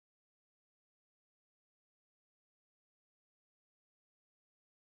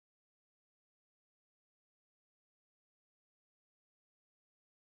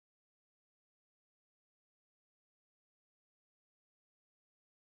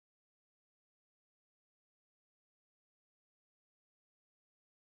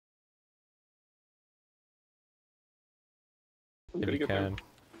I'm If gonna you get there. can.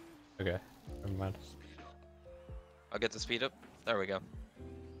 Okay, never mind. I'll get the speed up. There we go.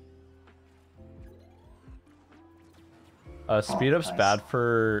 Speed up's nice. bad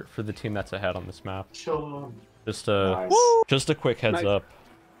for the team that's ahead on this map. Kill him. Just Nice. just a quick heads Nice. up.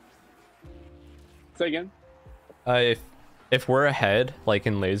 Say again. If we're ahead, like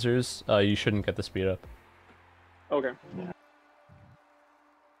in lasers, you shouldn't get the speed up. Okay.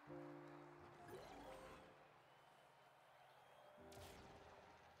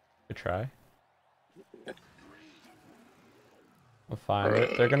 Good try. I'm fine.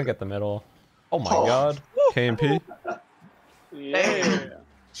 They're gonna get the middle. Oh my god. KMP. Yeah.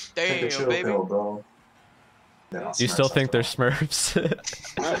 Take a Damn, chill baby. pill, bro. Yeah, You still Smurfs think they're after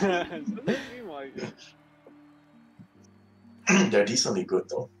Smurfs? Doesn't seem like it. all. They're decently good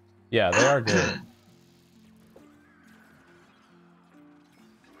though. Yeah, they are good.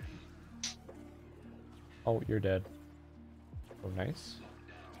 Oh, you're dead. Oh, nice.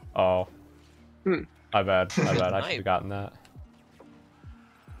 Oh. Hmm. My bad. My bad. I Nice. should have gotten that.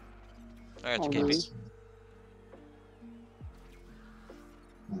 I got Oh, you, KP. nice.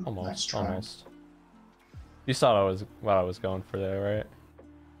 Nice Almost. try. Almost. You saw what I was going for there, right?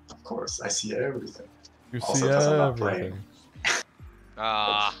 Of course, I see everything. You Also, see 'cause I'm not everything.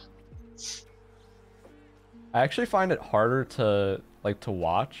 Ah, I actually find it harder to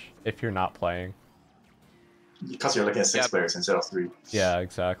watch if you're not playing. Because you're looking at six Yep. players instead of 3. Yeah,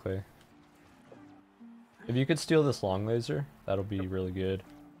 exactly. If you could steal this long laser, that'll be really good.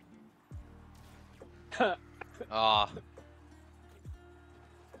 ah.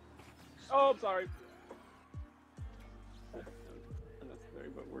 Oh, I'm sorry. Unnecessary,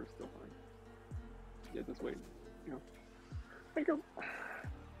 but we're still fine. Yeah, just wait. You know. Thank you.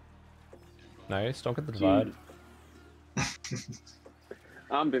 Nice. Don't get the divide.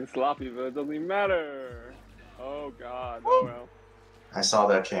 I'm being sloppy, but it doesn't even matter. Oh god. Oh well. I saw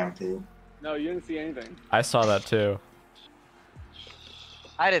that KMP. No, you didn't see anything. I saw that too.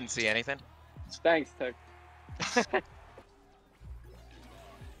 I didn't see anything. Thanks, Tech.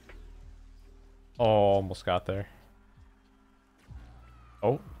 Oh, almost got there.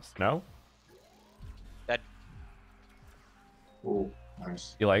 Oh, snow? That Ooh,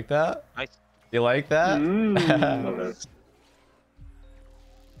 nice. You like that? nice. You like that? Love it.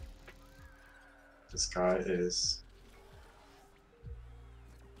 This guy is.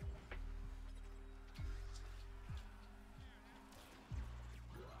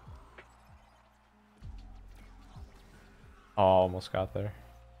 Oh, almost got there.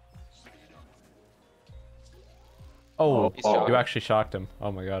 Oh, He's shocked. you actually shocked him.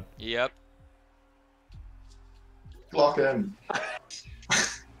 Oh my god. Yep. Block him.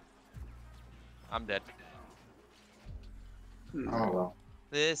 I'm dead. Oh well.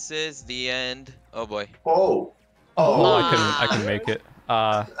 This is the end. Oh boy. Oh. Oh, Oh. I couldn't make it.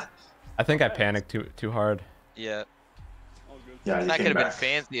 I think I panicked too hard. Yeah. All good. Yeah, you That came could have been back.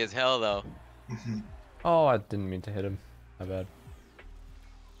 fancy as hell, though. Oh, I didn't mean to hit him. My bad.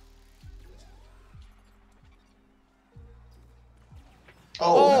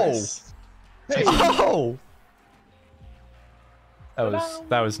 Oh. Oh. Nice. Hey. Oh!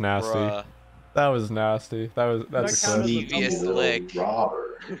 That was nasty. Bruh. That was nasty. That's That a counted clip. as a Devious double. lick.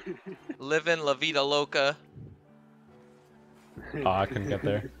 Robber. Living La Vida Loca. Oh, I couldn't get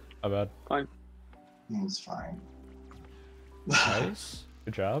there. My bad. Fine. It's fine. Nice.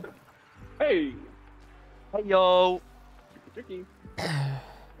 Good job. Hey. Hey, yo. Tricky.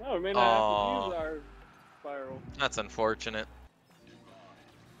 No, we may not have to use our spiral. That's unfortunate.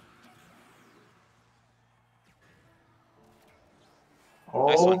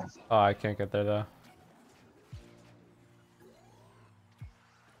 Nice Oh. one. Oh, I can't get there though.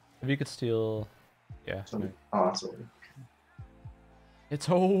 If you could steal, yeah. Oh, that's over. It's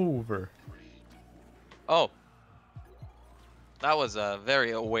over. Oh. That was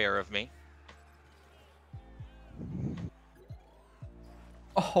very aware of me.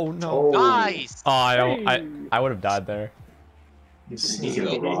 Oh no. Oh. Nice! Oh, Hey. I would have died there. You sneaky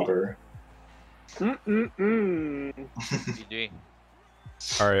little robber. GG.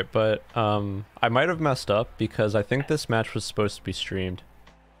 All right, but I might have messed up because I think this match was supposed to be streamed.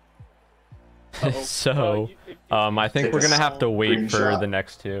 Uh-oh. So, You- I think Take we're a gonna have to wait for screenshot. the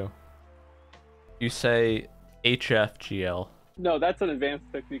next two. You say HFGL. No, that's an advanced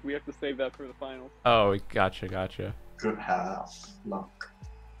technique. We have to save that for the finals. Oh, gotcha. Good half. Luck.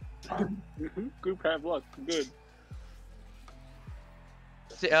 Group have luck. Good.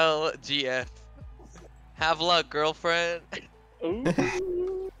 LGF. Have luck, girlfriend. Ooh. I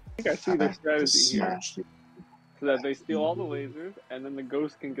think I see their strategy here. Smashed it. So that they steal all the lasers, and then the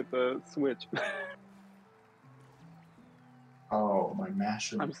ghost can get the switch. Oh Oh, my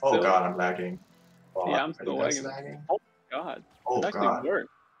mash. I'm Oh still- god, I'm lagging. Oh, Yeah, I'm are still you guys lagging. Oh god. Oh It actually god, works.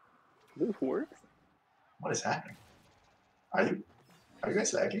 This works? what is happening? Are you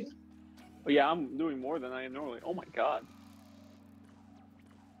guys lagging? Oh yeah, I'm doing more than I am normally. Oh my god.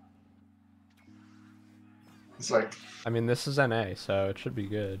 It's like, I mean, this is NA, so it should be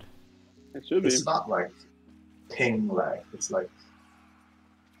good. It should be. it's not like ping lag. It's like,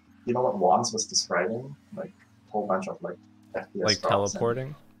 you know what Wands was describing? Like a whole bunch of like FPS Like drops and-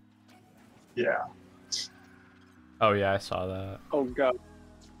 teleporting. Yeah. Oh yeah, I saw that. Oh god.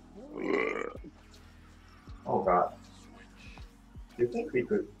 Oh god. Do you think we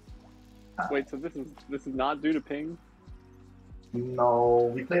could? Wait, so this is not due to ping?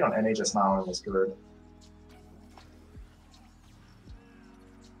 No, we played on NA just now and it was good.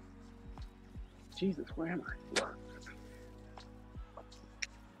 Jesus, where am I?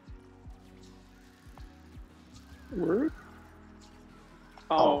 Word?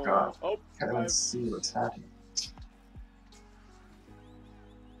 Oh, god. Oh, Can't even I've- see what's happening.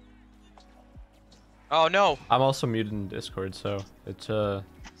 Oh no! I'm also muted in Discord, so it's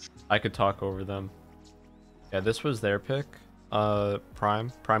I could talk over them. Yeah, this was their pick.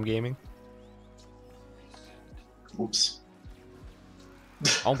 Prime Gaming. Oops.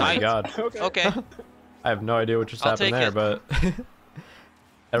 Oh my Nice. god. okay. Okay. I have no idea what just I'll happened take there, it. but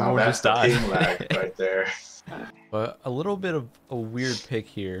everyone Now just that's the died. ping lag right there. But a little bit of a weird pick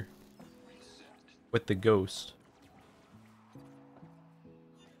here with the ghost.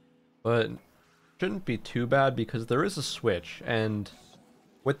 But shouldn't be too bad because there is a switch, and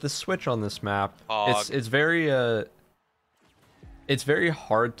with the switch on this map, Hog. it's very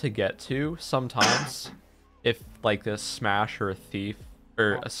hard to get to sometimes if like a smash or a thief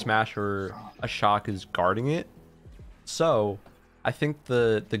or a smash or a shock is guarding it. So I think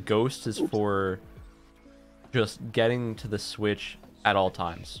the ghost is for just getting to the switch at all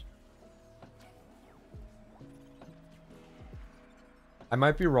times. I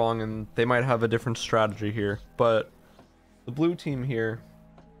might be wrong and they might have a different strategy here, but the blue team here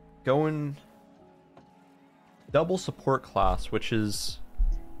going double support class, which is,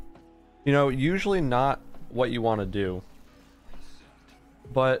 you know, usually not what you want to do,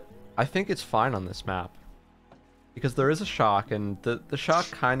 but I think it's fine on this map because there is a shock, and the shock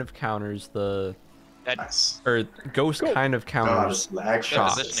kind of counters the Nice. or ghost Cool. kind of God, counters this lag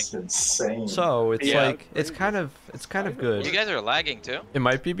shock. shot is insane. So it's Yeah, like it's it's kind of good. You guys are lagging too? It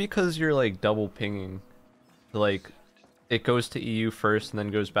might be because you're like double pinging, like it goes to EU first and then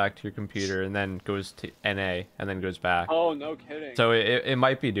goes back to your computer and then goes to NA and then goes back. Oh, no kidding. So it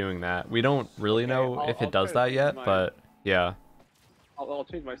might be doing that. We don't really Okay, know if I'll it does try to that yet, change mine. but yeah. I'll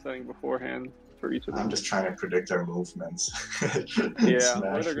change my setting beforehand for each of them. I'm just trying to predict their movements. Yeah, where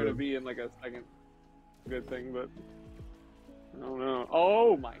Smash they're gonna them. be in like a second. Good thing, but I don't know.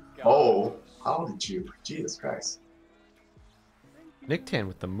 Oh my god. Oh, how did you? Jesus Christ. Nick Tan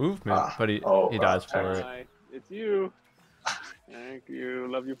with the movement, Ah, but he oh, dies wow. for it. Hi, it's you. Thank you.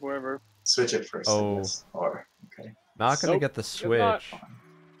 Love you forever. Switch it first. Oh. I guess. Or okay. Not gonna Nope, get the it's not. switch.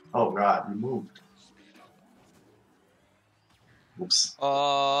 Oh god, you moved. Oops.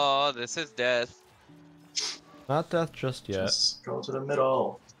 Oh, this is death. Not death just yet. Just go to the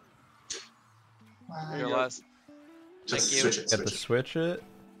middle. Your go. last. Just Thank you. switch it. Get to Switch it. switch it.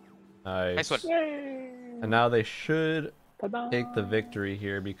 Nice. Nice one. Yay! And now they should Ta-da! take the victory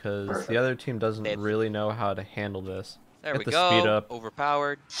here because Perfect. the other team doesn't Dead. really know how to handle this. There Get we the go. speed up.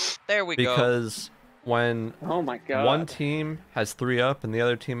 Overpowered. There we go. Because when Oh my god. one team has 3 up and the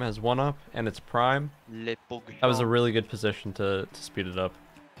other team has 1 up and it's prime, Le that was a really good position to speed it up.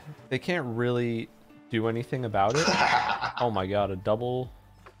 They can't really do anything about it. Oh my god, a double.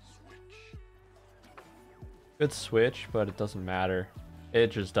 Good switch, but it doesn't matter. It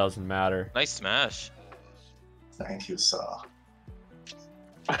just doesn't matter. Nice smash. Thank you, sir.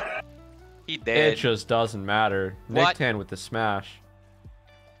 He It dead. just doesn't matter. What? Nick Tan with the smash.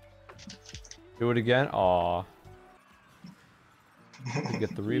 Do it again. Aw. You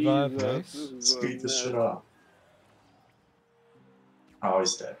get the revive. Jesus, Nice. this is a Speed this mess. shit up. Oh,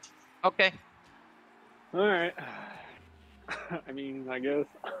 he's dead. Okay. Alright. I mean, I guess.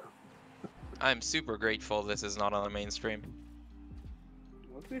 I'm super grateful this is not on the mainstream.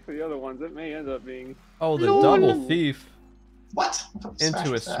 Let's see for the other ones. It may end up being. Oh, the No. double thief, What? What the Into smash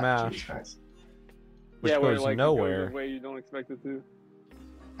a is that? smash. Jesus Christ. which yeah, where goes like nowhere. It goes a way you don't expect it to.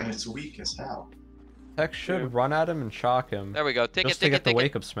 And it's weak as hell. Tech should Yeah. run at him and shock him. There we go. Take just it, to take get it, the take it.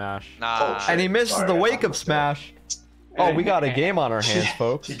 wake up smash. Nah. Oh, shit. And he misses Sorry, the I thought wake it up was dead. smash. Oh, we got a game on our hands,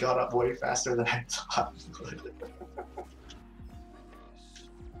 folks. He got up way faster than I thought.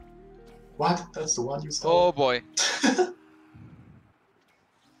 What? That's the one you Oh stole? boy.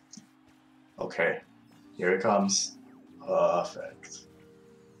 Okay, here it comes. Perfect.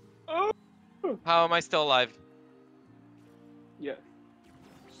 How am I still alive? Yeah.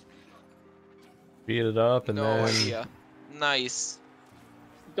 Beat it up and No then idea. Nice.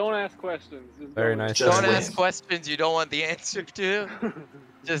 Don't ask questions. Just Very go in. nice. Just Don't win. ask questions you don't want the answer to.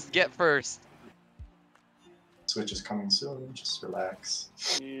 Just get first. Switch is coming soon. Just relax.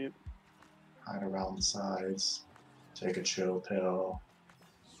 Yep. Hide around the sides. Take a chill pill.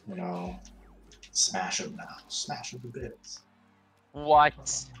 You know, smash them now. Smash them to bits.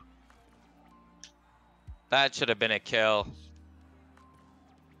 What? That should have been a kill.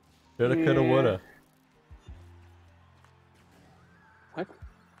 shoulda, coulda, woulda. What?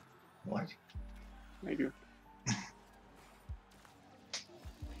 What? I do.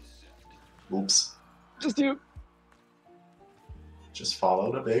 Oops. Just you. Just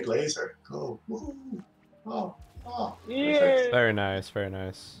follow the big laser. Go. Woo. Oh. Oh. Yeah. Perfect. Very nice, very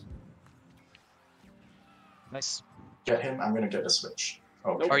nice. Nice. Get him. I'm gonna get the switch.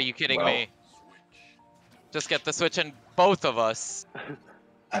 Okay. Are you kidding well, me? Just get the switch and both of us.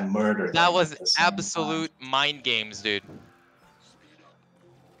 I murdered That them was at the same absolute mind games, dude.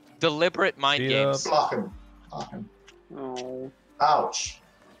 Deliberate mind Beat games. Time. Block him. Block him. Oh. Ouch.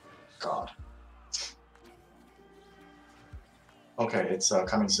 God. Okay, it's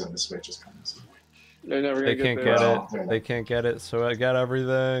coming soon. The switch is coming soon. They're never They gonna can't get get there. No, they're it. not. They can't get it, so I got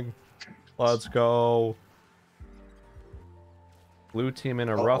everything. Let's go. Blue team in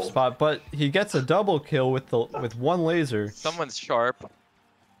a rough Uh-oh. spot, but he gets a double kill with one laser, Someone's sharp.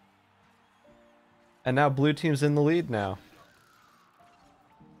 and now blue team's in the lead now.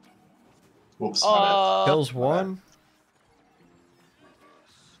 Oops. my bad. Kills my one.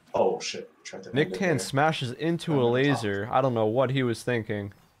 Oh shit. Tried to Nick end it Tan there. smashes into a I'm gonna laser. I don't know what he was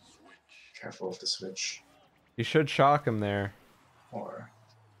thinking. Careful of the switch. He should shock him there. Or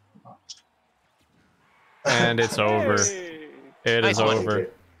not. And it's over. Hey. It Nice is one. over.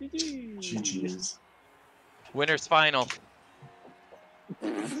 GG. GG's. Winner's final.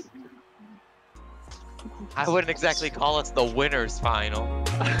 I wouldn't exactly call us the winner's final.